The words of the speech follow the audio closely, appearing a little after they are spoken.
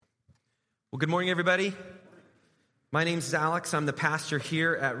Well, good morning, everybody. My name's Alex. I'm the pastor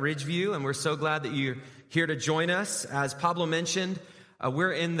here at Ridgeview, and we're so glad that you're here to join us. As Pablo mentioned,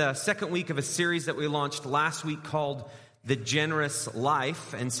 we're in the second week of a series that we launched last week called The Generous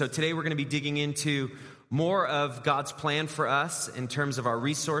Life. And so today we're going to be digging into more of God's plan for us in terms of our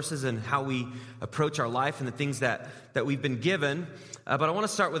resources and how we approach our life and the things that we've been given. But I want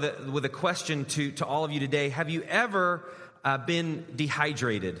to start with a question to all of you today. Have you ever been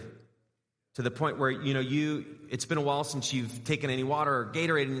dehydrated? To the point where, it's been a while since you've taken any water or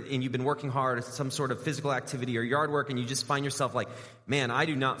Gatorade and you've been working hard at some sort of physical activity or yard work, and you just find yourself like, man, I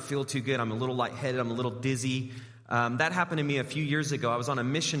do not feel too good. I'm a little lightheaded. I'm a little dizzy. That happened to me a few years ago. I was on a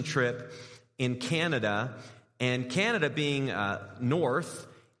mission trip in Canada, and Canada being north,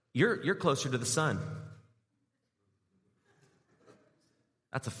 you're closer to the sun.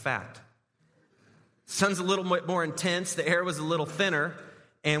 That's a fact. Sun's a little more intense. The air was a little thinner.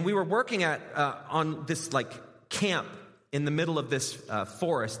 And we were working on this camp in the middle of this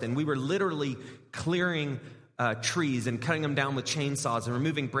forest, and we were literally clearing trees and cutting them down with chainsaws and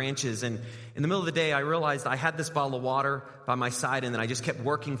removing branches. And in the middle of the day, I realized I had this bottle of water by my side, and then I just kept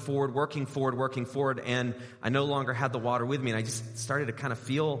working forward, and I no longer had the water with me. And I just started to kind of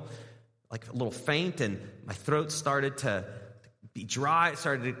feel like a little faint, and my throat started to be dry. It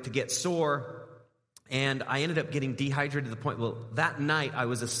started to get sore. And I ended up getting dehydrated to the point, that night I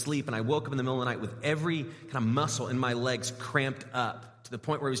was asleep and I woke up in the middle of the night with every kind of muscle in my legs cramped up to the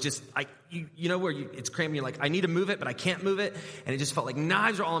point where it was just, it's cramped. You're like, I need to move it, but I can't move it. And it just felt like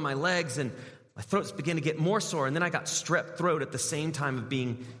knives are all in my legs, and my throat began to get more sore. And then I got strep throat at the same time of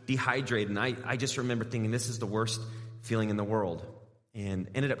being dehydrated. And I just remember thinking, this is the worst feeling in the world. And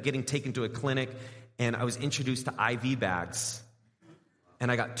ended up getting taken to a clinic, and I was introduced to IV bags.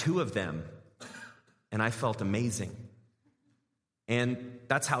 And I got 2 of them. And I felt amazing. And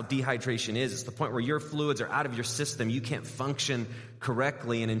that's how dehydration is. It's the point where your fluids are out of your system. You can't function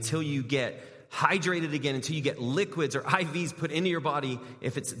correctly. And until you get hydrated again, until you get liquids or IVs put into your body,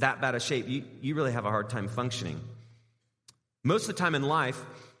 if it's that bad a shape, you really have a hard time functioning. Most of the time in life,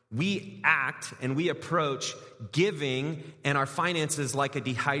 we act and we approach giving and our finances like a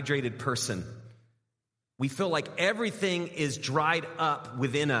dehydrated person. We feel like everything is dried up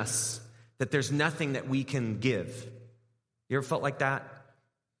within us, that there's nothing that we can give. You ever felt like that?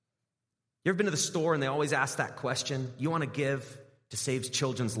 You ever been to the store and they always ask that question? You want to give to save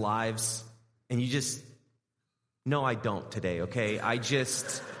children's lives? And you just, no, I don't today, okay?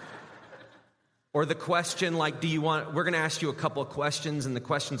 Or the question like, we're going to ask you a couple of questions, and the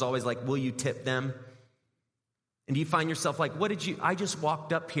question's always like, will you tip them? And do you find yourself like, I just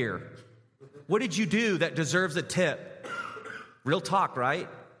walked up here. What did you do that deserves a tip? Real talk, right?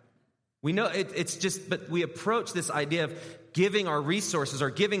 We know but we approach this idea of giving our resources or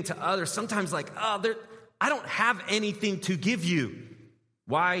giving to others sometimes like, I don't have anything to give you.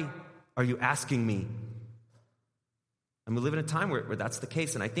 Why are you asking me? And we live in a time where that's the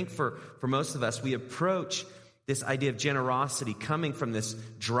case. And I think for most of us, we approach this idea of generosity coming from this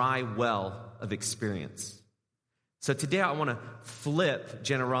dry well of experience. So today I want to flip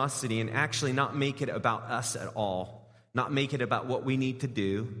generosity and actually not make it about us at all, not make it about what we need to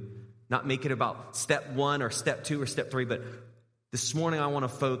do, not make it about step 1 or step 2 or step 3, but this morning I want to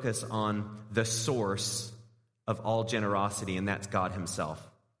focus on the source of all generosity, and that's God himself.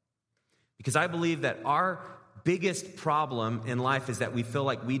 Because I believe that our biggest problem in life is that we feel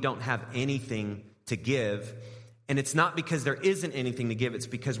like we don't have anything to give, and it's not because there isn't anything to give, it's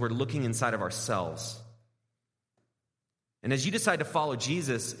because we're looking inside of ourselves. And as you decide to follow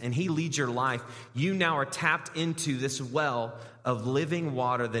Jesus and he leads your life, you now are tapped into this well of living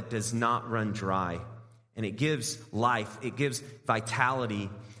water that does not run dry. And it gives life, it gives vitality.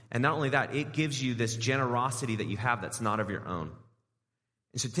 And not only that, it gives you this generosity that you have that's not of your own.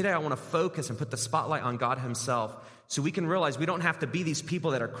 And so today I want to focus and put the spotlight on God himself so we can realize we don't have to be these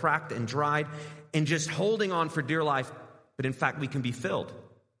people that are cracked and dried and just holding on for dear life, but in fact we can be filled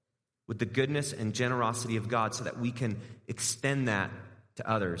with the goodness and generosity of God so that we can extend that to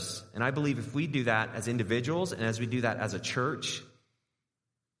others. And I believe if we do that as individuals and as we do that as a church,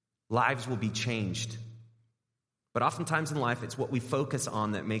 lives will be changed. But oftentimes in life, it's what we focus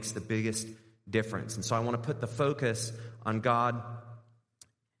on that makes the biggest difference. And so I want to put the focus on God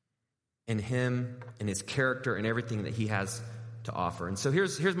and him and his character and everything that he has to offer. And so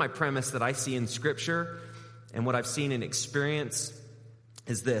here's my premise that I see in Scripture and what I've seen in experience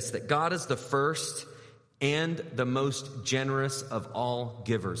is this, that God is the first and the most generous of all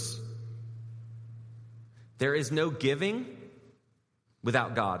givers. There is no giving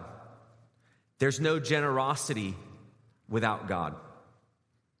without God. There's no generosity without God.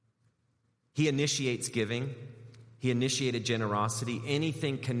 He initiates giving. He initiated generosity.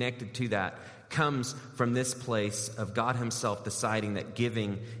 Anything connected to that comes from this place of God himself deciding that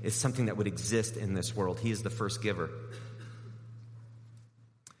giving is something that would exist in this world. He is the first giver.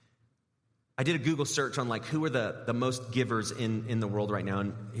 I did a Google search on who are the most givers in the world right now,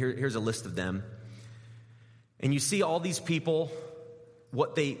 and here's a list of them. And you see all these people,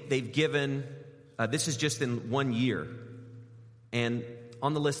 what they've given. This is just in 1 year. And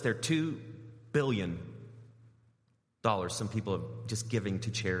on the list there, $2 billion. Some people are just giving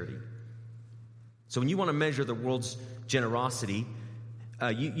to charity. So when you want to measure the world's generosity,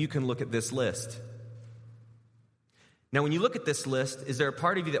 you can look at this list. Now, when you look at this list, is there a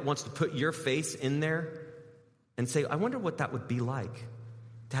part of you that wants to put your face in there and say, I wonder what that would be like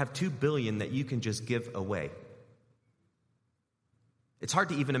to have $2 billion that you can just give away? It's hard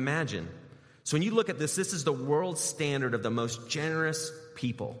to even imagine. So when you look at this is the world standard of the most generous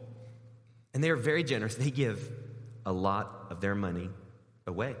people. And they are very generous. They give a lot of their money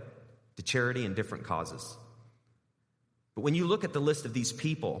away to charity and different causes. But when you look at the list of these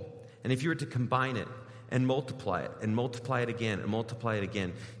people, and if you were to combine it and multiply it again and multiply it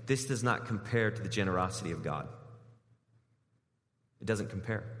again, this does not compare to the generosity of God. It doesn't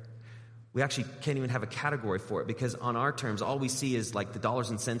compare. We actually can't even have a category for it, because on our terms, all we see is the dollars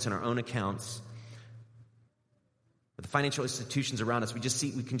and cents in our own accounts. But the financial institutions around us, we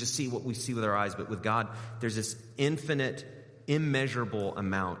can just see what we see with our eyes. But with God, there's this infinite, immeasurable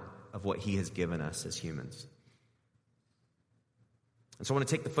amount of what he has given us as humans. And so I want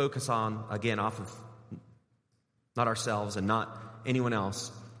to take the focus off of not ourselves and not anyone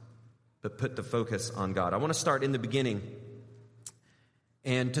else, but put the focus on God. I want to start in the beginning.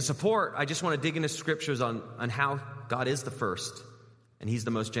 And to support, I just want to dig into scriptures on how God is the first, and he's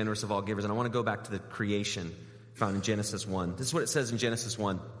the most generous of all givers. And I want to go back to the creation found in Genesis 1. This is what it says in Genesis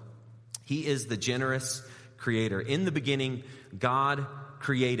 1. He is the generous creator. In the beginning, God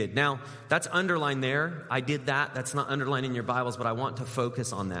created. Now, that's underlined there. I did that. That's not underlined in your Bibles, but I want to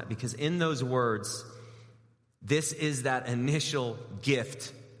focus on that, because in those words, this is that initial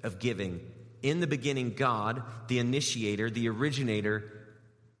gift of giving. In the beginning, God, the initiator, the originator,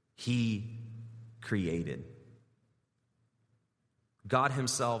 he created. God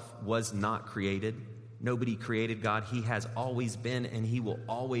himself was not created. Nobody created God. He has always been, and he will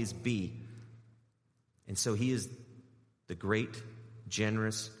always be. And so he is the great,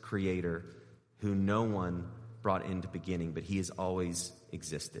 generous creator who no one brought into beginning, but he has always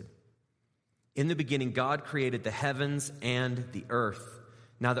existed. In the beginning, God created the heavens and the earth.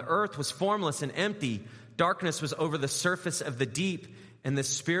 Now the earth was formless and empty. Darkness was over the surface of the deep, and the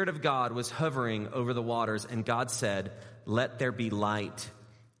Spirit of God was hovering over the waters. And God said, "Let there be light."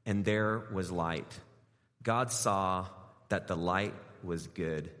 And there was light. God saw that the light was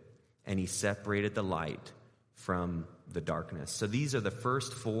good, and he separated the light from the darkness. So these are the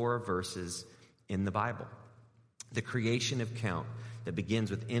first 4 verses in the Bible. The creation account that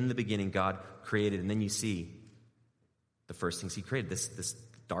begins with, in the beginning, God created. And then you see the first things he created. This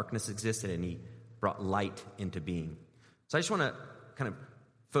darkness existed, and he brought light into being. So I just want to kind of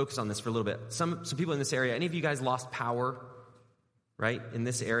focus on this for a little bit. Some people in this area, any of you guys lost power, right? In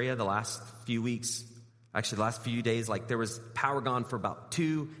this area, the last few weeks, actually the last few days, there was power gone for about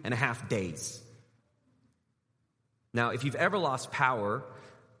 2.5 days. Now, if you've ever lost power,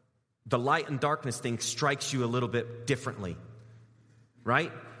 the light and darkness thing strikes you a little bit differently,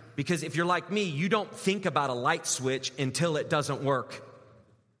 right? Because if you're like me, you don't think about a light switch until it doesn't work.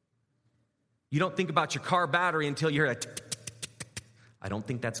 You don't think about your car battery until you hear a tick, tick, tick, tick, tick. I don't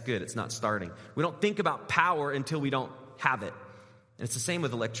think that's good. It's not starting. We don't think about power until we don't have it. And it's the same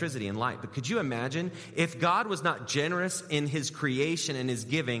with electricity and light. But could you imagine if God was not generous in his creation and his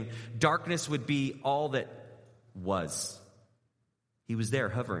giving, darkness would be all that was. He was there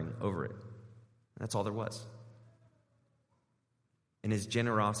hovering over it. That's all there was. In his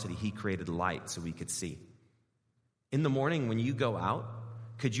generosity, he created light so we could see. In the morning when you go out,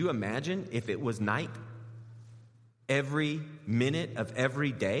 could you imagine if it was night every minute of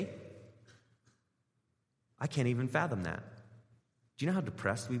every day? I can't even fathom that. Do you know how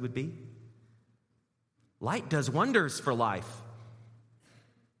depressed we would be? Light does wonders for life.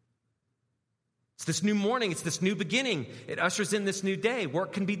 It's this new morning. It's this new beginning. It ushers in this new day.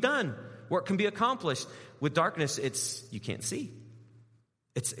 Work can be done. Work can be accomplished. With darkness, you can't see.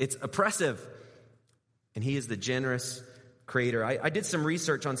 It's oppressive. And he is the generous creator. I did some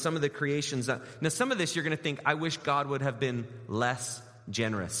research on some of the creations. Now, some of this you're going to think, I wish God would have been less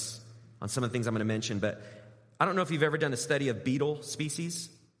generous on some of the things I'm going to mention. But I don't know if you've ever done a study of beetle species.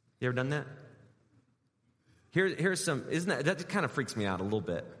 You ever done that? Here's some, that kind of freaks me out a little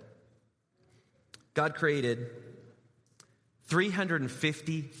bit. God created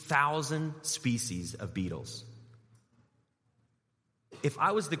 350,000 species of beetles. If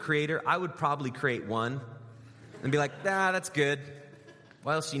I was the creator, I would probably create one and be like, that's good.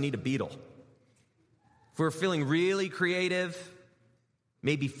 Why else do you need a beetle? If we're feeling really creative,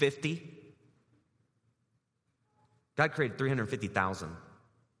 maybe 50. God created 350,000.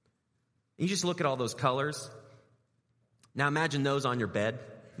 You just look at all those colors. Now imagine those on your bed.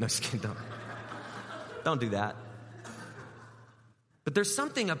 No, just kidding, don't do that. But there's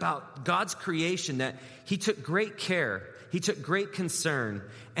something about God's creation that he took great care, he took great concern,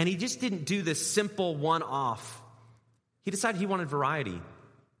 and he just didn't do this simple one-off. He decided he wanted variety.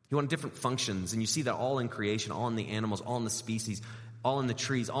 He wanted different functions, and you see that all in creation, all in the animals, all in the species, all in the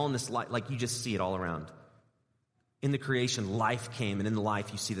trees, all in this light, like you just see it all around. In the creation, life came, and in the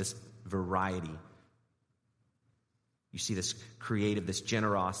life you see this variety. You see this creative, this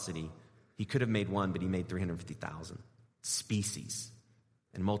generosity. He could have made one, but he made 350,000 species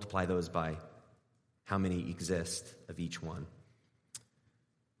and multiply those by how many exist of each one.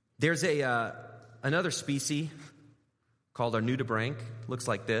 There's another species called our nudibranch. Looks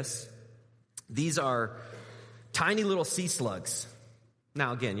like this. These are tiny little sea slugs.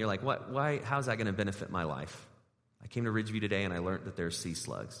 Now, again, you're like, what? Why? How's that going to benefit my life? I came to Ridgeview today and I learned that there's sea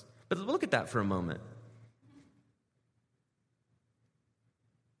slugs. But look at that for a moment.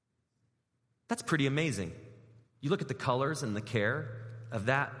 That's pretty amazing. You look at the colors and the care of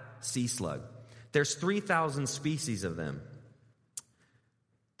that sea slug. There's 3,000 species of them.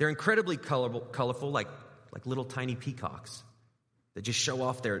 They're incredibly colorful, like little tiny peacocks that just show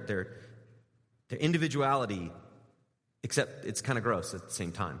off their individuality, except it's kind of gross at the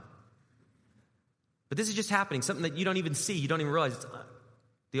same time. But this is just happening, something that you don't even see, you don't even realize. It's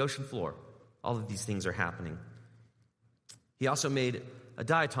the ocean floor. All of these things are happening. He also made a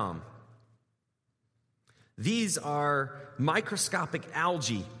diatom. These are microscopic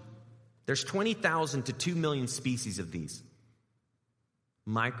algae. There's 20,000 to 2 million species of these.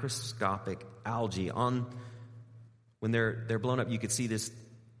 Microscopic algae. When they're blown up, you could see this,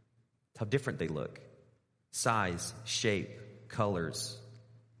 how different they look. Size, shape, colors.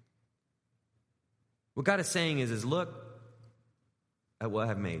 What God is saying is look at what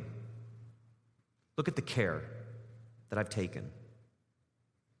I've made. Look at the care that I've taken.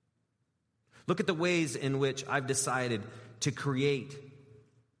 Look at the ways in which I've decided to create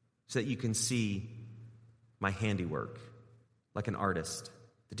so that you can see my handiwork, like an artist,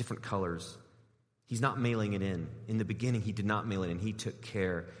 the different colors. He's not mailing it in. In the beginning, he did not mail it in. He took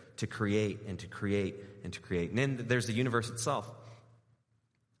care to create and to create and to create. And then there's the universe itself.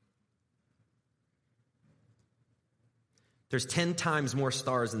 There's 10 times more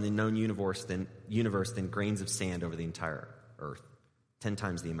stars in the known universe than grains of sand over the entire earth. 10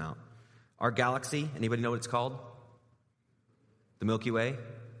 times the amount. Our galaxy, anybody know what it's called? The Milky Way,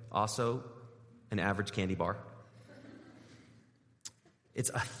 also an average candy bar.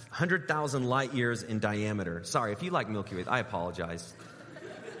 It's 100,000 light years in diameter. Sorry, if you like Milky Way, I apologize.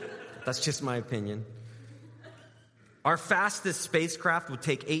 That's just my opinion. Our fastest spacecraft would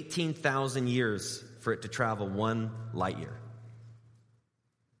take 18,000 years for it to travel 1 light year.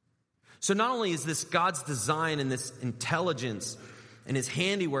 So not only is this God's design and this intelligence and his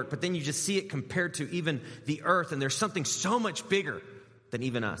handiwork, but then you just see it compared to even the earth, and there's something so much bigger than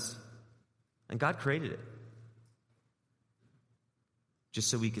even us. And God created it. Just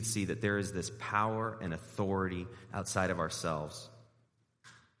so we could see that there is this power and authority outside of ourselves.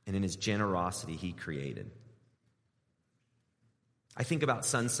 And in his generosity, he created. I think about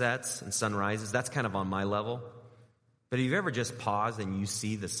sunsets and sunrises. That's kind of on my level. But have you ever just paused and you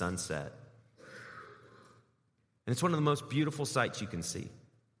see the sunset? And it's one of the most beautiful sights you can see.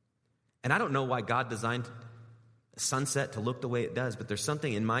 And I don't know why God designed a sunset to look the way it does, but there's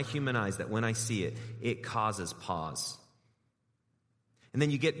something in my human eyes that when I see it, it causes pause. And then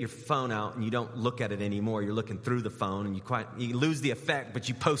you get your phone out and you don't look at it anymore. You're looking through the phone and you lose the effect, but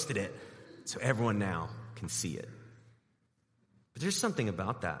you posted it so everyone now can see it. But there's something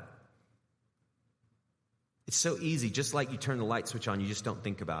about that. It's so easy, just like you turn the light switch on, you just don't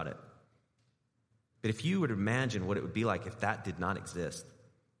think about it. But if you would imagine what it would be like if that did not exist,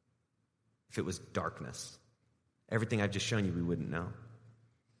 if it was darkness, everything I've just shown you, we wouldn't know.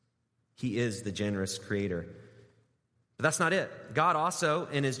 He is the generous creator. But that's not it. God also,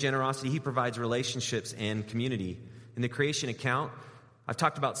 in his generosity, he provides relationships and community. In the creation account, I've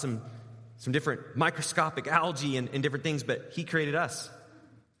talked about some different microscopic algae and different things, but he created us.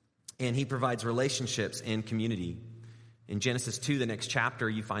 And he provides relationships and community. In Genesis 2, the next chapter,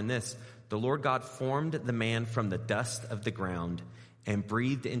 you find this. The Lord God formed the man from the dust of the ground and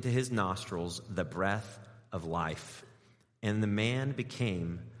breathed into his nostrils the breath of life, and the man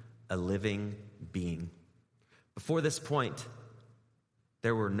became a living being. Before this point,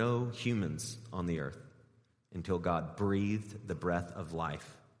 there were no humans on the earth until God breathed the breath of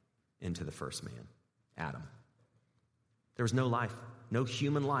life into the first man, Adam. There was no life, no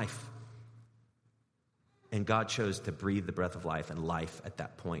human life. And God chose to breathe the breath of life, and life at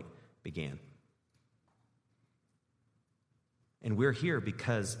that point began. And we're here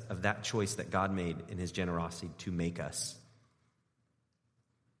because of that choice that God made in his generosity to make us.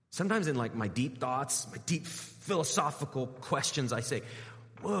 Sometimes in like my deep thoughts, my deep philosophical questions, I say,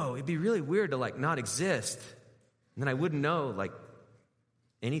 whoa, it'd be really weird to like not exist. And then I wouldn't know like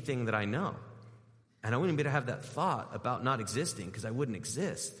anything that I know. And I wouldn't be able to have that thought about not existing because I wouldn't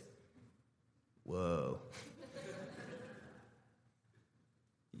exist. Whoa.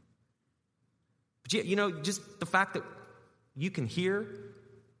 But yeah, you know, just the fact that you can hear,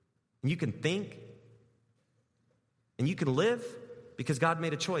 and you can think, and you can live because God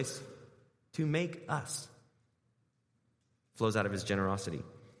made a choice to make us. Flows out of his generosity.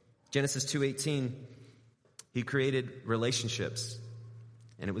 Genesis 2:18, he created relationships,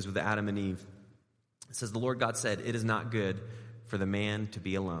 and it was with Adam and Eve. It says, the Lord God said, it is not good for the man to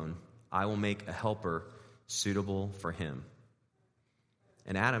be alone. I will make a helper suitable for him.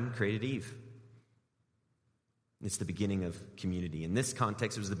 And Adam created Eve. It's the beginning of community. In this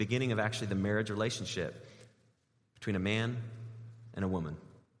context, it was the beginning of actually the marriage relationship between a man and a woman.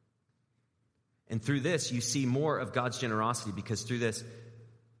 And through this, you see more of God's generosity because through this,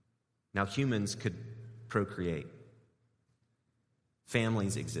 now humans could procreate.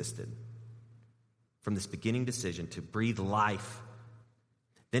 Families existed. From this beginning decision to breathe life,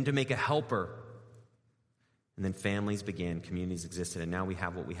 then to make a helper, and then families began, communities existed, and now we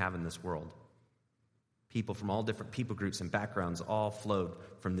have what we have in this world. People from all different people groups and backgrounds all flowed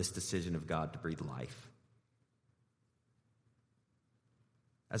from this decision of God to breathe life.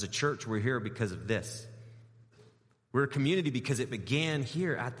 As a church, we're here because of this. We're a community because it began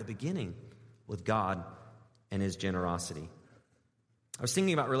here at the beginning with God and his generosity. I was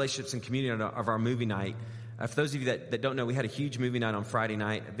thinking about relationships and community of our movie night. For those of you that don't know, we had a huge movie night on Friday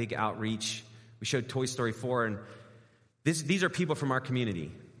night, a big outreach. We showed Toy Story 4, and these are people from our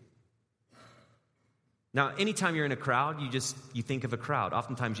community. Now, anytime you're in a crowd, you think of a crowd.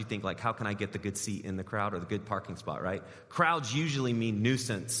 Oftentimes you think, like, how can I get the good seat in the crowd or the good parking spot, right? Crowds usually mean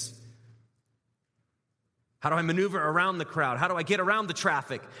nuisance. How do I maneuver around the crowd? How do I get around the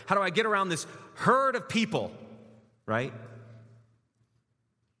traffic? How do I get around this herd of people, right?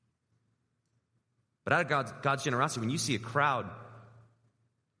 But out of God's generosity, when you see a crowd,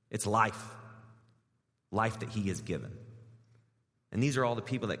 it's life. Life that he has given. And these are all the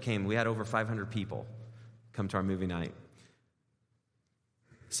people that came. We had over 500 people come to our movie night.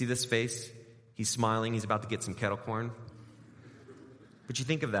 See this face? He's smiling. He's about to get some kettle corn. But you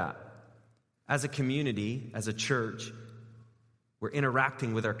think of that. As a community, as a church, we're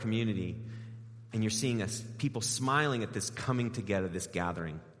interacting with our community, and you're seeing us, people smiling at this coming together, this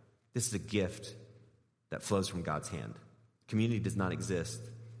gathering. This is a gift that flows from God's hand. Community does not exist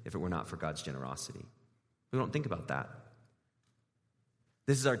if it were not for God's generosity. We don't think about that.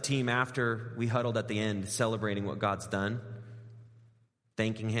 This is our team after we huddled at the end, celebrating what God's done,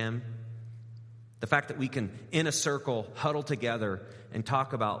 thanking him. The fact that we can, in a circle, huddle together and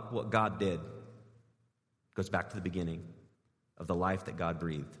talk about what God did goes back to the beginning of the life that God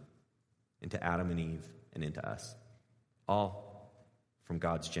breathed into Adam and Eve and into us. All from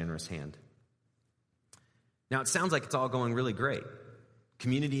God's generous hand. Now, it sounds like it's all going really great.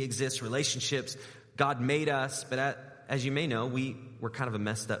 Community exists, relationships, God made us, but as you may know, we're kind of a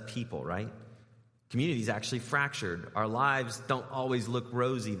messed up people, right? Community is actually fractured. Our lives don't always look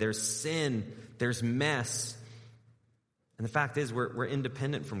rosy. There's sin, there's mess. And the fact is, we're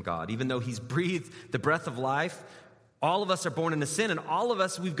independent from God. Even though he's breathed the breath of life, all of us are born into sin, and all of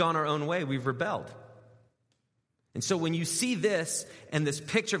us, we've gone our own way. We've rebelled. And so when you see this and this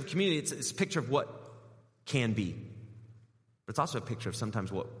picture of community, it's a picture of what can be. But it's also a picture of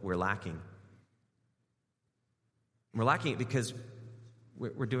sometimes what we're lacking. And we're lacking it because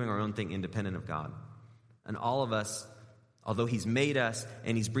we're doing our own thing independent of God. And all of us, although he's made us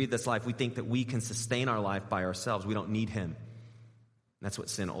and he's breathed us life, we think that we can sustain our life by ourselves. We don't need him. And that's what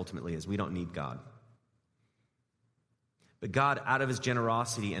sin ultimately is. We don't need God. But God, out of his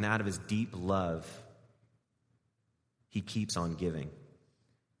generosity and out of his deep love, he keeps on giving.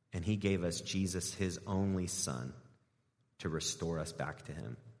 And he gave us Jesus, his only son, to restore us back to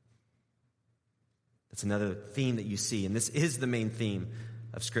him. That's another theme that you see, and this is the main theme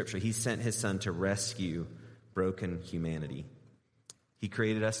of Scripture. He sent his son to rescue broken humanity. He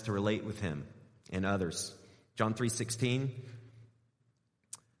created us to relate with him and others. John 3:16,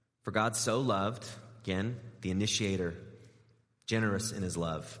 for God so loved, again, the initiator, generous in his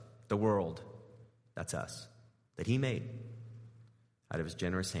love, the world, that's us, that he made out of his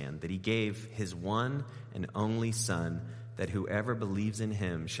generous hand, that he gave his one and only Son, that whoever believes in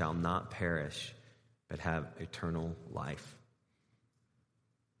him shall not perish, but have eternal life.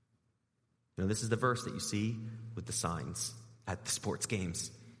 You know, this is the verse that you see with the signs at the sports games.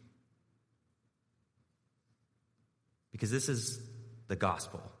 Because this is the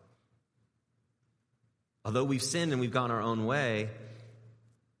gospel. Although we've sinned and we've gone our own way,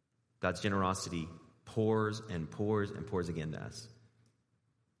 God's generosity pours and pours and pours again to us.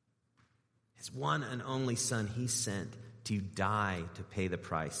 His one and only Son he sent to die to pay the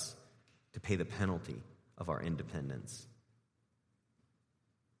price, to pay the penalty of our independence.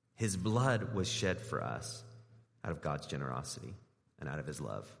 His blood was shed for us out of God's generosity and out of his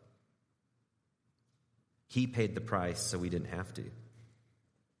love. He paid the price so we didn't have to.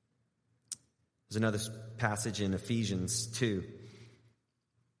 There's another passage in Ephesians 2.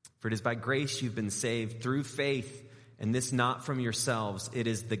 For it is by grace you've been saved through faith, and this not from yourselves. It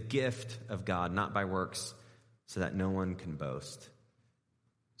is the gift of God, not by works, so that no one can boast.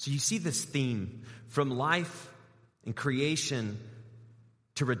 So you see this theme from life and creation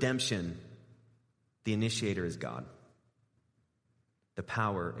to redemption. The initiator is God. The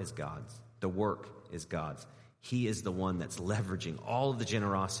power is God's. The work is God's. He is the one that's leveraging all of the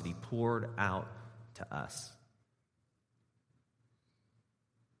generosity poured out to us.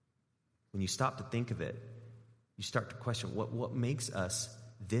 When you stop to think of it, you start to question what makes us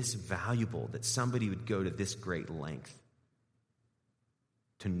this valuable that somebody would go to this great length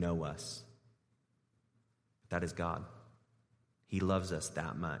to know us. That is God. He loves us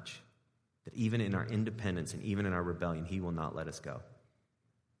that much that even in our independence and even in our rebellion, he will not let us go.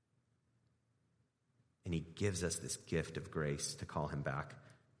 And he gives us this gift of grace to call him back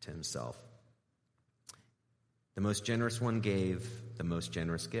to himself. The most generous one gave the most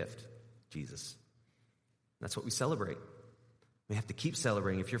generous gift, Jesus. That's what we celebrate. We have to keep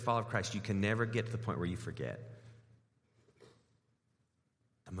celebrating. If you're a follower of Christ, you can never get to the point where you forget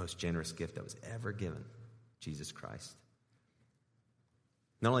the most generous gift that was ever given, Jesus Christ.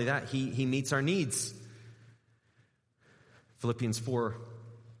 Not only that, he meets our needs. Philippians 4.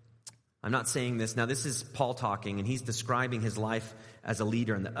 I'm not saying this. Now, this is Paul talking, and he's describing his life as a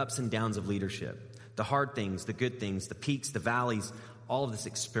leader and the ups and downs of leadership. The hard things, the good things, the peaks, the valleys, all of this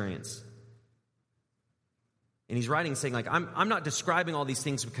experience. And he's writing saying, like, I'm not describing all these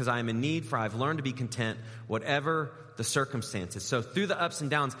things because I am in need, for I've learned to be content, whatever the circumstances. So through the ups and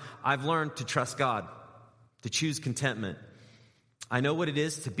downs, I've learned to trust God, to choose contentment. I know what it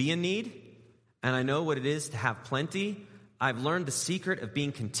is to be in need, and I know what it is to have plenty. I've learned the secret of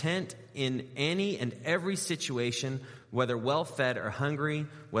being content in any and every situation, whether well-fed or hungry,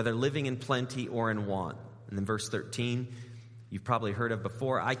 whether living in plenty or in want. And then verse 13, you've probably heard of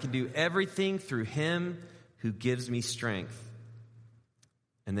before. I can do everything through him who gives me strength.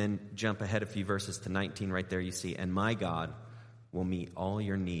 And then jump ahead a few verses to 19. Right there you see, and my God will meet all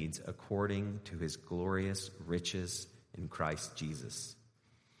your needs according to his glorious riches in Christ Jesus.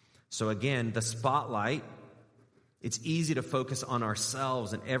 So again, the spotlight, it's easy to focus on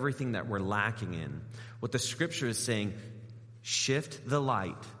ourselves and everything that we're lacking in. What the scripture is saying, shift the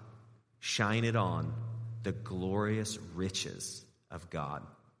light, shine it on the glorious riches of God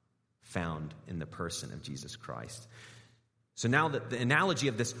found in the person of Jesus Christ. So now that the analogy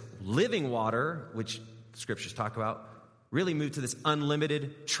of this living water, which the scriptures talk about, really moved to this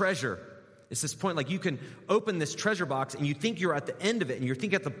unlimited treasure. It's this point like you can open this treasure box and you think you're at the end of it and you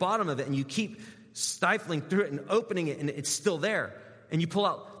think at the bottom of it and you keep stifling through it and opening it and it's still there. And you pull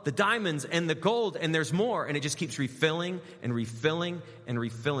out the diamonds and the gold and there's more and it just keeps refilling and refilling and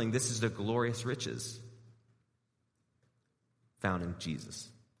refilling. This is the glorious riches found in Jesus.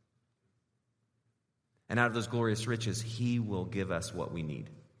 And out of those glorious riches, he will give us what we need.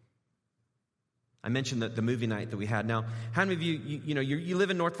 I mentioned the movie night that we had. Now, how many of you live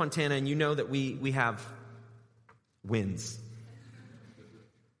in North Fontana and you know that we have winds?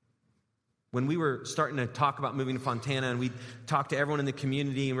 When we were starting to talk about moving to Fontana and we talked to everyone in the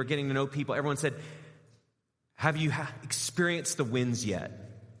community and we're getting to know people, everyone said, have you experienced the winds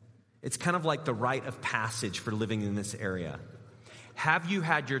yet? It's kind of like the rite of passage for living in this area. Have you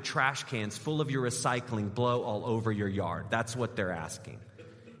had your trash cans full of your recycling blow all over your yard? That's what they're asking.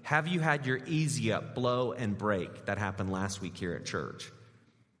 Have you had your easy up blow and break? That happened last week here at church.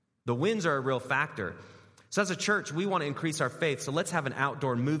 The winds are a real factor. So as a church, we want to increase our faith. So let's have an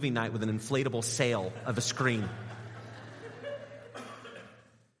outdoor movie night with an inflatable sail of a screen.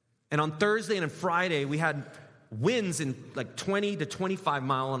 And on Thursday and on Friday, we had winds in like 20 to 25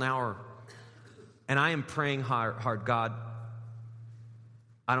 mile an hour. And I am praying hard, God,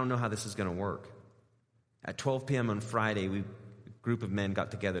 I don't know how this is going to work. At 12 p.m. on Friday, a group of men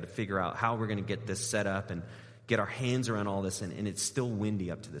got together to figure out how we're going to get this set up and get our hands around all this. And it's still windy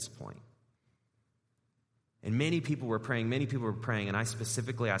up to this point. And many people were praying, and I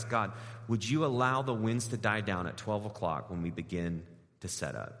specifically asked God, would you allow the winds to die down at 12 o'clock when we begin to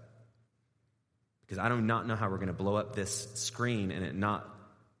set up? Because I do not know how we're going to blow up this screen and it not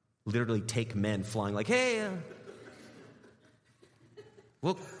literally take men flying like, hey,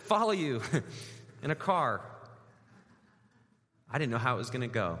 we'll follow you in a car. I didn't know how it was going to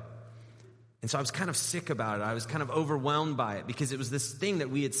go. And so I was kind of sick about it. I was kind of overwhelmed by it because it was this thing that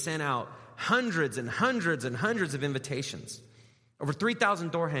we had sent out hundreds and hundreds and hundreds of invitations, over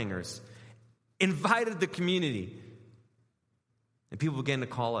 3,000 door hangers, invited the community. And people began to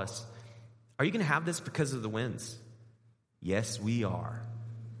call us, are you going to have this because of the winds? Yes, we are.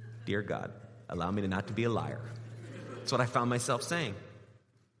 Dear God, allow me not to be a liar. That's what I found myself saying.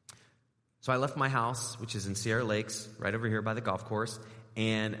 So I left my house, which is in Sierra Lakes, right over here by the golf course.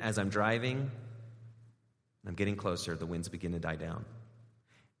 And as I'm driving, I'm getting closer, the winds begin to die down.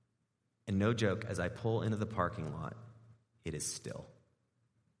 And no joke, as I pull into the parking lot, it is still.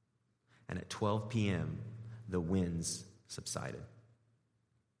 And at 12 p.m., the winds subsided.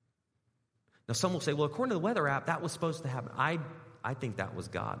 Now, some will say, well, according to the weather app, that was supposed to happen. I think that was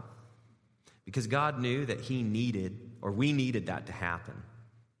God. Because God knew that we needed that to happen.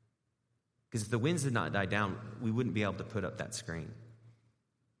 Because if the winds did not die down, we wouldn't be able to put up that screen.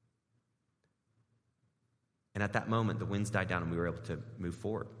 And at that moment, the winds died down and we were able to move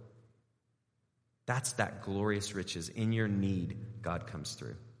forward. That's that glorious riches. In your need, God comes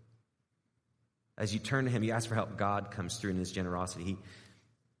through. As you turn to him, you ask for help, God comes through in his generosity.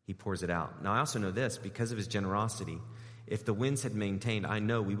 He pours it out. Now, I also know this, because of his generosity, if the winds had maintained, I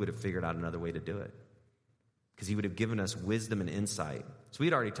know we would have figured out another way to do it. Because he would have given us wisdom and insight. So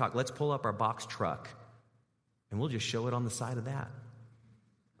we'd already talked, let's pull up our box truck, and we'll just show it on the side of that.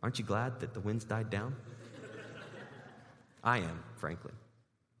 Aren't you glad that the winds died down? I am, frankly.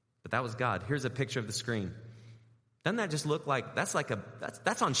 But that was God. Here's a picture of the screen. Doesn't that just look like, that's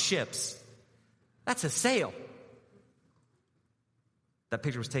on ships. That's a sail. That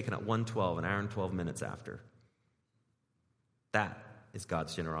picture was taken at 1:12, an hour and 12 minutes after. That is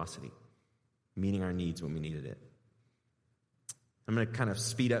God's generosity, meeting our needs when we needed it. I'm going to kind of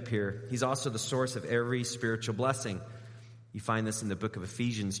speed up here. He's also the source of every spiritual blessing. You find this in the book of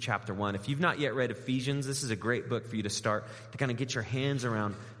Ephesians, chapter 1. If you've not yet read Ephesians, this is a great book for you to start to kind of get your hands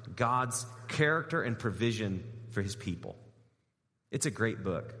around God's character and provision for his people. It's a great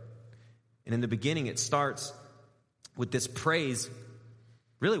book. And in the beginning, it starts with this praise.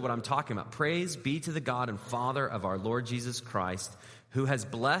 Really what I'm talking about. Praise be to the God and Father of our Lord Jesus Christ, who has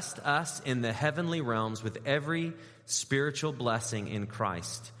blessed us in the heavenly realms with every spiritual blessing in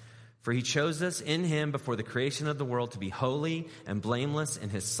Christ. For he chose us in him before the creation of the world to be holy and blameless in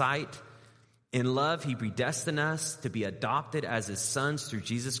his sight. In love, he predestined us to be adopted as his sons through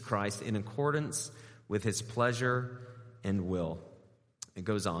Jesus Christ in accordance with his pleasure and will. It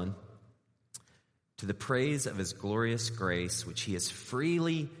goes on. To the praise of his glorious grace, which he has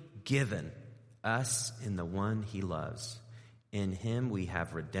freely given us in the one he loves. In him we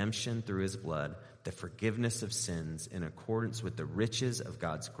have redemption through his blood, the forgiveness of sins in accordance with the riches of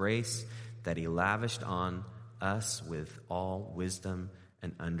God's grace that he lavished on us with all wisdom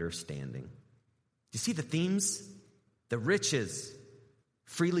and understanding. Do you see the themes? The riches,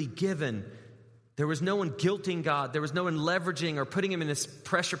 freely given. There was no one guilting God. There was no one leveraging or putting him in this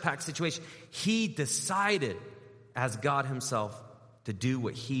pressure-packed situation. He decided as God himself to do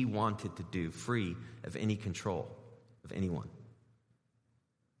what he wanted to do, free of any control of anyone.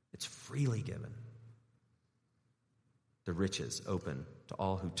 It's freely given. The riches open to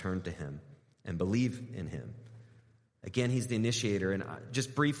all who turn to him and believe in him. Again, he's the initiator. And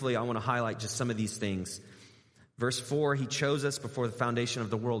just briefly, I want to highlight just some of these things. Verse 4, he chose us before the foundation of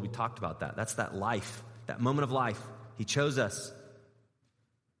the world. We talked about that. That's that life, that moment of life. He chose us.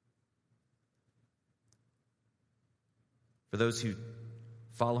 For those who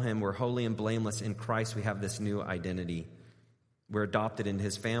follow him, we're holy and blameless in Christ. We have this new identity. We're adopted into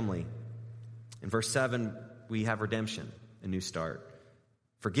his family. In verse 7, we have redemption, a new start.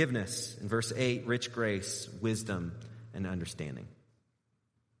 Forgiveness. In verse 8, rich grace, wisdom, and understanding.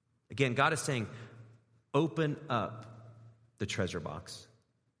 Again, God is saying, open up the treasure box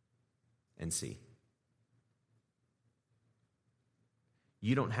and see.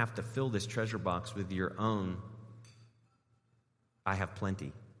 You don't have to fill this treasure box with your own, I have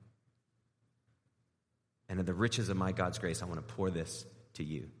plenty. And in the riches of my God's grace, I want to pour this to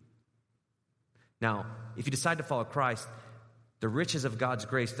you. Now, if you decide to follow Christ, the riches of God's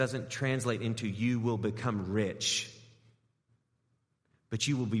grace doesn't translate into you will become rich, but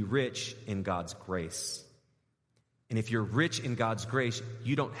you will be rich in God's grace. And if you're rich in God's grace,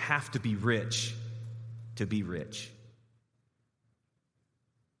 you don't have to be rich to be rich.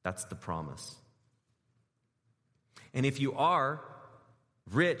 That's the promise. And if you are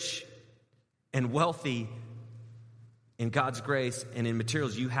rich and wealthy in God's grace and in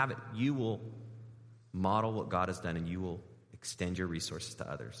materials, you have it, you will model what God has done and you will extend your resources to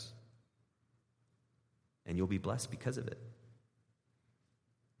others. And you'll be blessed because of it.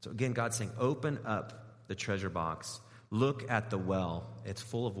 So again, God's saying, open up the treasure box. Look at the well. It's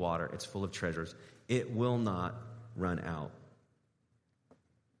full of water. It's full of treasures. It will not run out.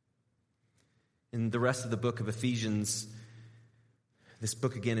 In the rest of the book of Ephesians, this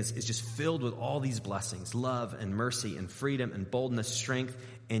book again is just filled with all these blessings: love and mercy and freedom and boldness, strength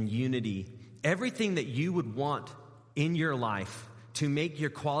and unity. Everything that you would want in your life to make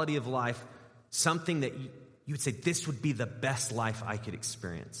your quality of life something that you would say, this would be the best life I could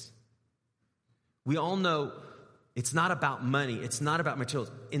experience. We all know it's not about money. It's not about materials.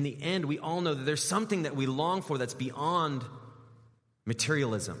 In the end, we all know that there's something that we long for that's beyond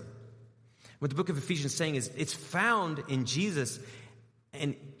materialism. What the book of Ephesians is saying is it's found in Jesus,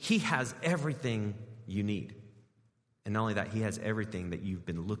 and he has everything you need. And not only that, he has everything that you've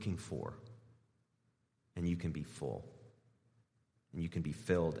been looking for. And you can be full. And you can be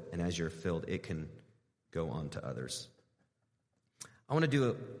filled. And as you're filled, it can go on to others. I want to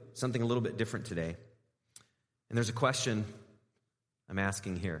do something a little bit different today. And there's a question I'm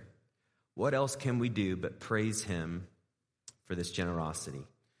asking here. What else can we do but praise him for this generosity?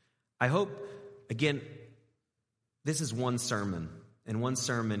 I hope, again, this is one sermon. And one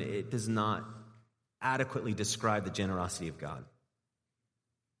sermon, it does not adequately describe the generosity of God.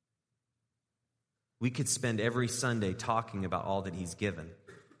 We could spend every Sunday talking about all that he's given,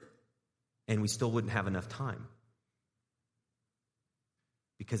 and we still wouldn't have enough time.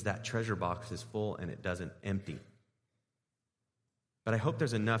 Because that treasure box is full and it doesn't empty. But I hope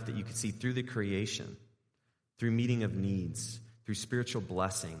there's enough that you can see through the creation, through meeting of needs, through spiritual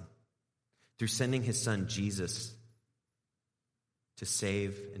blessing, through sending his son Jesus to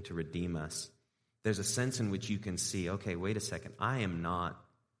save and to redeem us. There's a sense in which you can see, okay, wait a second, I am not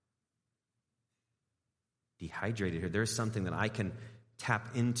dehydrated here. There's something that I can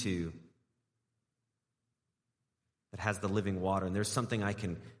tap into that has the living water, and there's something I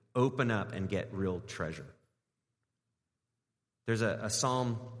can open up and get real treasure. There's a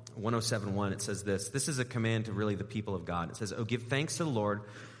Psalm 107:1. It says this. This is a command to really the people of God. It says, "Oh, give thanks to the Lord,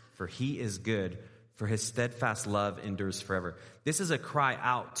 for he is good, for his steadfast love endures forever." This is a cry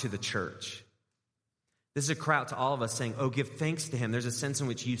out to the church. This is a cry out to all of us saying, oh, give thanks to him. There's a sense in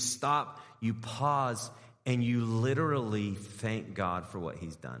which you stop, you pause, and you literally thank God for what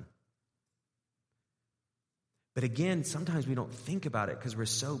he's done. But again, sometimes we don't think about it because we're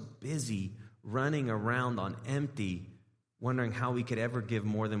so busy running around on empty, wondering how we could ever give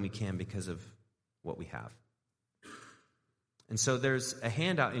more than we can because of what we have. And so there's a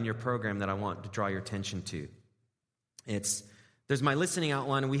handout in your program that I want to draw your attention to. There's my listening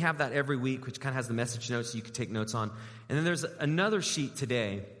outline, and we have that every week, which kind of has the message notes you can take notes on. And then there's another sheet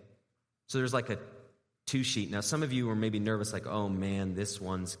today. So there's like a 2-sheet. Now, some of you are maybe nervous, like, oh man, this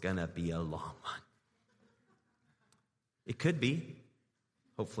one's going to be a long one. It could be.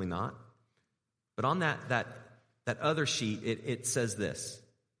 Hopefully not. But on that other sheet, it says this.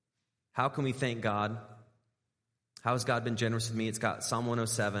 How can we thank God? How has God been generous with me? It's got Psalm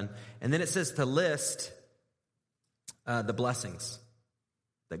 107. And then it says to list the blessings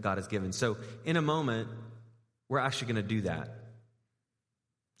that God has given. So in a moment, we're actually going to do that.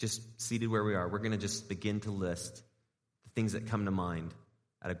 Just seated where we are, we're going to just begin to list the things that come to mind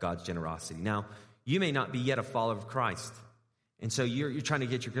out of God's generosity. Now, you may not be yet a follower of Christ. And so you're trying to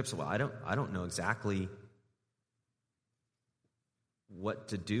get your grips. Well, I don't know exactly what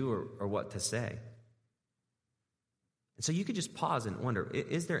to do or what to say. And so you could just pause and wonder,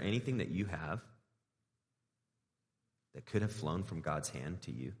 is there anything that you have that could have flown from God's hand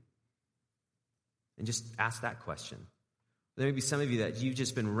to you? And just ask that question. There may be some of you that you've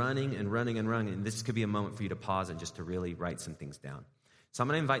just been running, and this could be a moment for you to pause and just to really write some things down. So I'm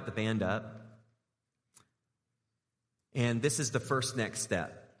going to invite the band up. And this is the first next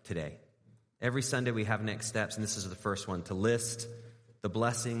step today. Every Sunday we have next steps, and this is the first one, to list the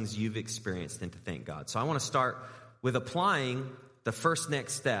blessings you've experienced and to thank God. So I want to start with applying the first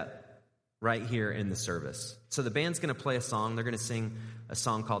next step right here in the service. So the band's going to play a song. They're going to sing a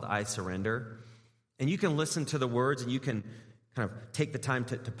song called I Surrender. And you can listen to the words and you can kind of take the time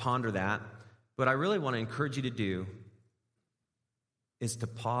to ponder that. What I really want to encourage you to do is to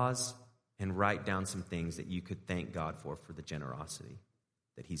pause and write down some things that you could thank God for the generosity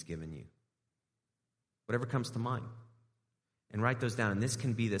that he's given you. Whatever comes to mind. And write those down. And this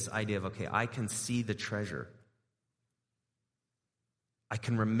can be this idea of, okay, I can see the treasure. I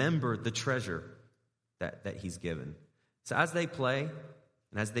can remember the treasure that he's given. So as they play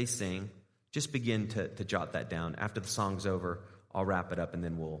and as they sing, just begin to jot that down. After the song's over, I'll wrap it up and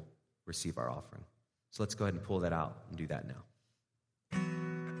then we'll receive our offering. So let's go ahead and pull that out and do that now.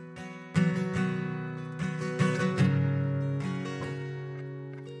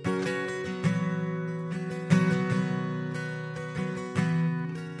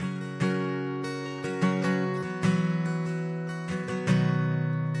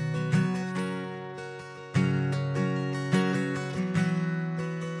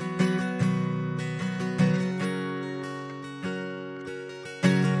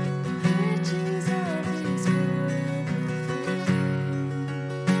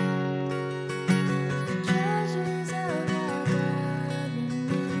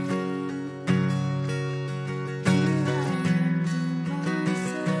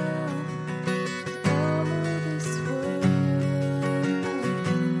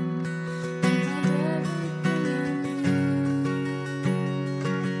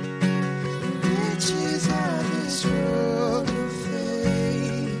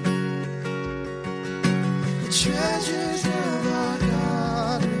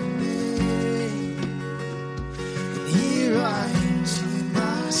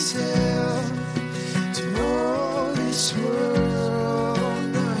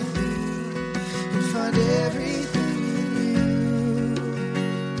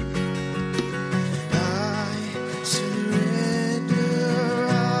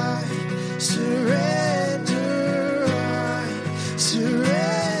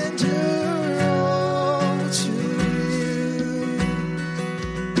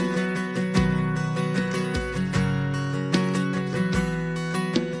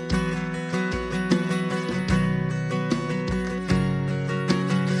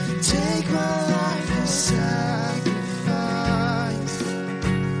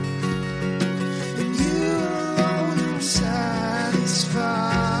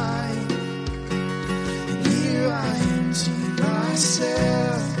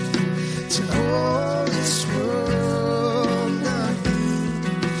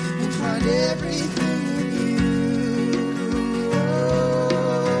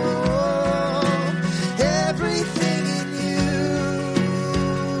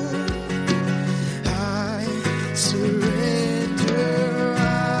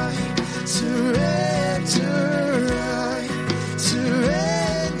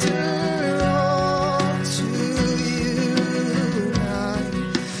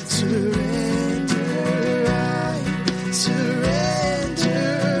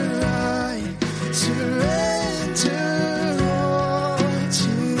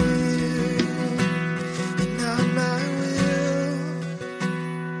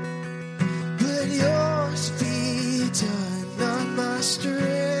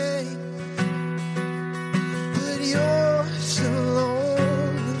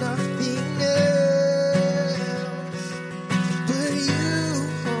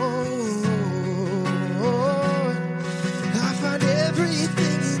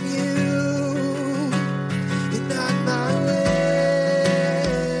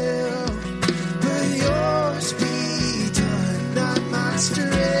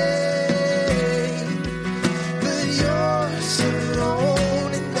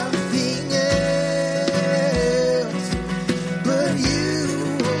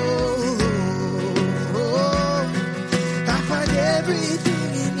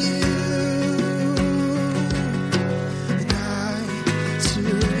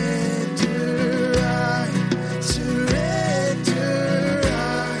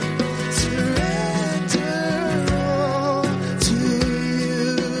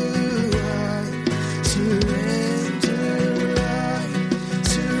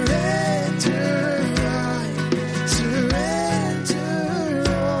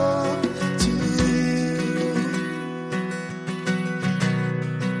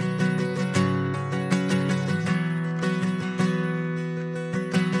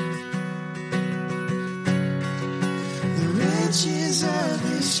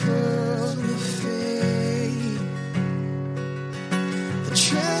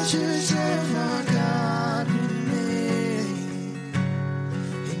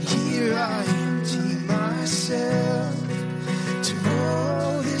 Myself to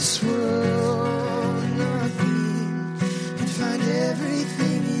all this world.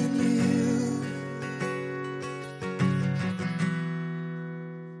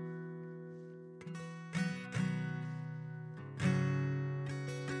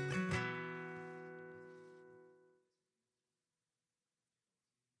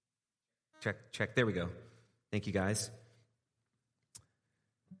 Check. There we go. Thank you, guys.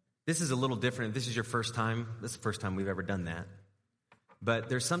 This is a little different. If this is your first time, this is the first time we've ever done that. But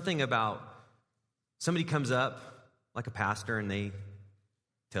there's something about somebody comes up like a pastor and they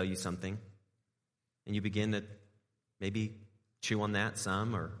tell you something, and you begin to maybe chew on that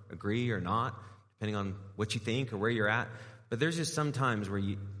some or agree or not, depending on what you think or where you're at. But there's just some times where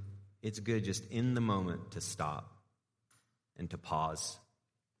it's good just in the moment to stop and to pause.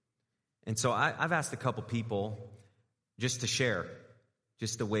 And so I've asked a couple people just to share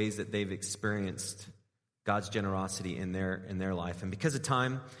just the ways that they've experienced God's generosity in their life. And because of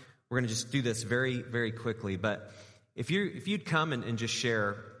time, we're going to just do this very, very quickly. But if you'd come and just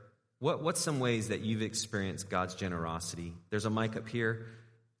share, what's some ways that you've experienced God's generosity? There's a mic up here.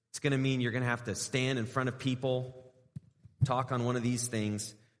 It's going to mean you're going to have to stand in front of people, talk on one of these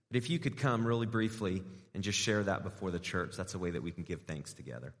things. But if you could come really briefly and just share that before the church, that's a way that we can give thanks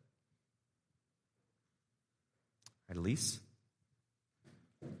together. All right, Elise?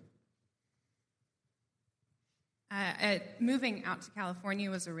 Moving out to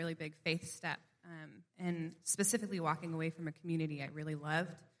California was a really big faith step, and specifically walking away from a community I really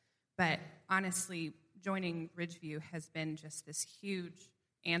loved. But honestly, joining Ridgeview has been just this huge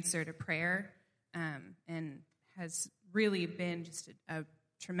answer to prayer, and has really been just a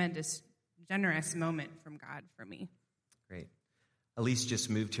tremendous, generous moment from God for me. Great. Elise just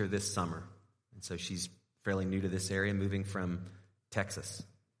moved here this summer, and so she's fairly new to this area, moving from Texas.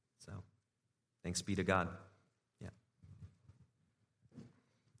 So thanks be to God. Yeah.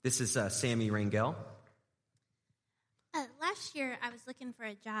 This is Sammy Rangel. Last year, I was looking for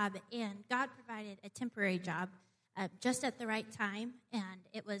a job, and God provided a temporary job just at the right time, and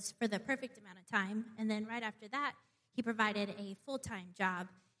it was for the perfect amount of time. And then right after that, He provided a full-time job,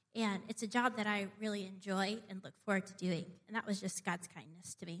 and it's a job that I really enjoy and look forward to doing. And that was just God's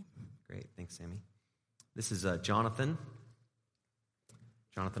kindness to me. Great. Thanks, Sammy. This is Jonathan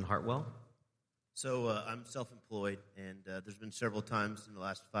Hartwell. So I'm self-employed, and there's been several times in the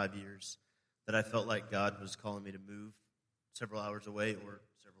last 5 years that I felt like God was calling me to move several hours away or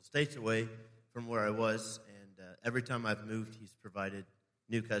several states away from where I was. And every time I've moved, He's provided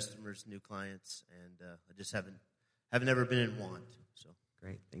new customers, new clients, and I just haven't ever been in want. So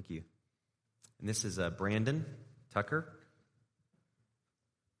great, thank you. And this is Brandon Tucker.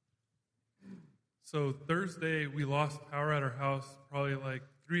 So Thursday, we lost power at our house, probably like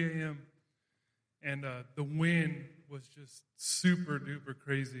 3 a.m., and the wind was just super duper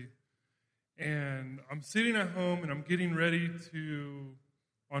crazy. And I'm sitting at home, and I'm getting ready to,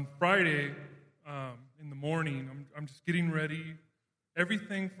 on Friday in the morning, I'm just getting ready,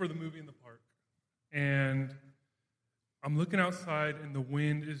 everything for the movie in the park. And I'm looking outside, and the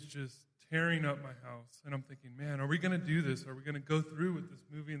wind is just tearing up my house. And I'm thinking, man, are we going to do this? Are we going to go through with this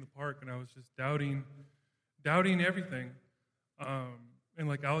movie in the park? And I was just doubting everything. And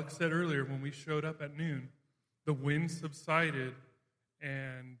like Alex said earlier, when we showed up at noon, the wind subsided,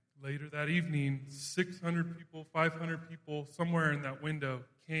 and later that evening, 600 people, 500 people, somewhere in that window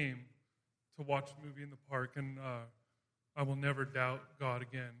came to watch the movie in the park. And I will never doubt God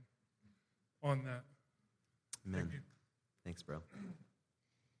again on that. Amen. Thank you. Thanks, bro.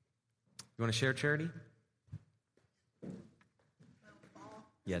 You want to share charity?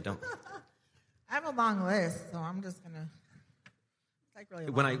 Yeah, don't. I have a long list, so I'm just going to. Like really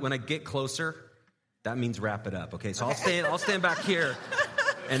long. When I get closer, that means wrap it up. Okay, so okay. I'll stand back here,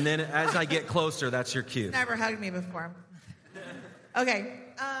 and then as I get closer, that's your cue. Never hugged me before. Okay,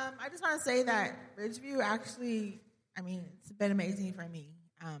 I just want to say that Ridgeview actually, it's been amazing for me.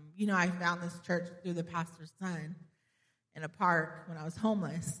 I found this church through the pastor's son in a park when I was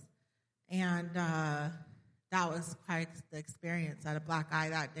homeless, and that was quite the experience. I had a black eye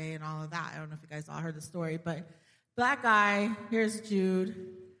that day and all of that. I don't know if you guys all heard the story, but black eye, here's Jude.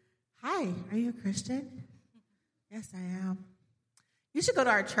 Hi, are you a Christian? Yes, I am. You should go to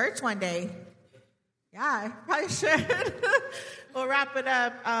our church one day. Yeah, I probably should. We'll wrap it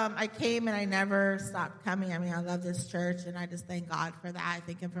up. I came and I never stopped coming. I love this church, and I just thank God for that. I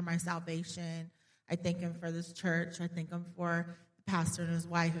thank Him for my salvation. I thank Him for this church. I thank Him for the pastor and his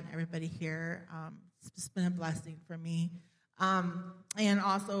wife and everybody here. It's just been a blessing for me. And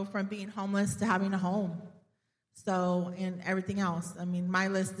also from being homeless to having a home. So, and everything else. My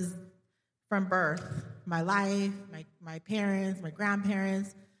list is from birth. My life, my parents, my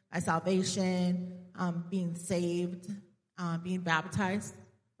grandparents, my salvation, being saved, being baptized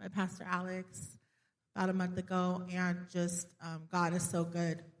by Pastor Alex about a month ago. And just, God is so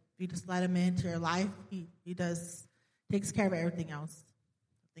good. If you just let Him into your life, He takes care of everything else.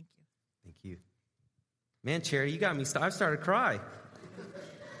 Thank you. Thank you. Man, Charity, you got me. I've started to cry.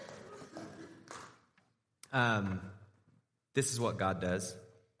 This is what God does.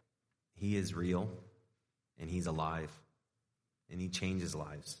 He is real, and he's alive, and he changes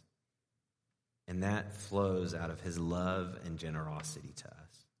lives. And that flows out of his love and generosity to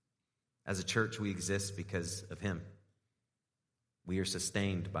us. As a church, we exist because of him. We are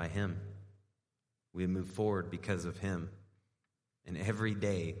sustained by him. We move forward because of him. And every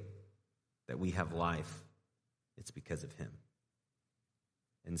day that we have life, it's because of him.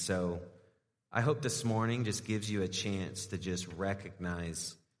 And so I hope this morning just gives you a chance to just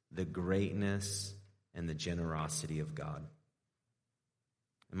recognize the greatness and the generosity of God.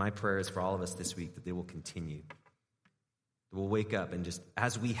 And my prayer is for all of us this week that they will continue. That we'll wake up and just,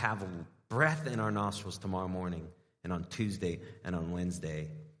 as we have breath in our nostrils tomorrow morning and on Tuesday and on Wednesday,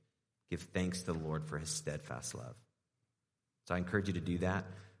 give thanks to the Lord for his steadfast love. So I encourage you to do that.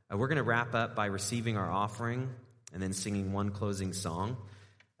 We're going to wrap up by receiving our offering and then singing one closing song.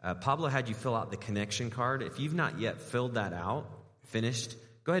 Pablo had you fill out the connection card. If you've not yet filled that out, finished,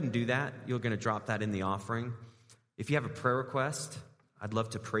 go ahead and do that. You're going to drop that in the offering. If you have a prayer request, I'd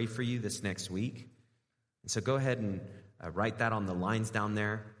love to pray for you this next week. And so go ahead and write that on the lines down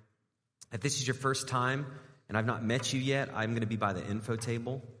there. If this is your first time and I've not met you yet, I'm going to be by the info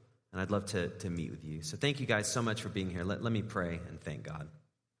table, and I'd love to meet with you. So thank you guys so much for being here. Let me pray and thank God.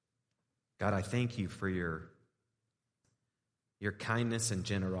 God, I thank you for your kindness and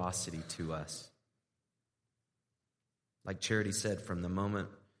generosity to us. Like Charity said, from the moment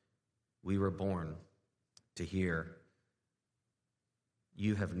we were born to here,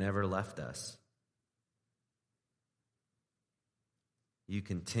 you have never left us. You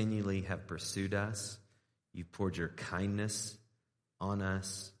continually have pursued us. You've poured your kindness on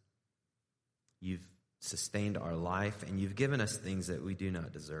us. You've sustained our life, and you've given us things that we do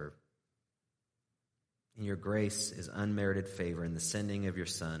not deserve. And your grace is unmerited favor in the sending of your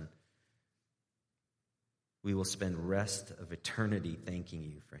Son. We will spend rest of eternity thanking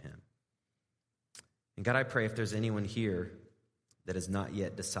you for him. And God, I pray if there's anyone here that has not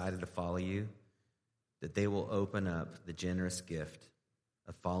yet decided to follow you, that they will open up the generous gift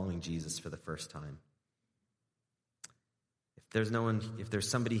of following Jesus for the first time. If there's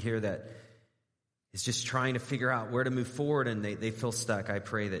somebody here that is just trying to figure out where to move forward and they feel stuck, I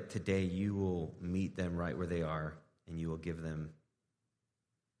pray that today you will meet them right where they are and you will give them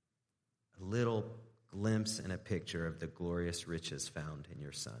a little glimpse and a picture of the glorious riches found in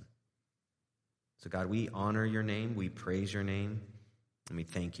your Son. So God, we honor your name, we praise your name, and we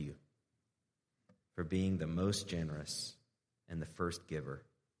thank you for being the most generous and the first giver.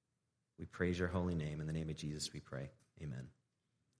 We praise your holy name. In the name of Jesus we pray. Amen.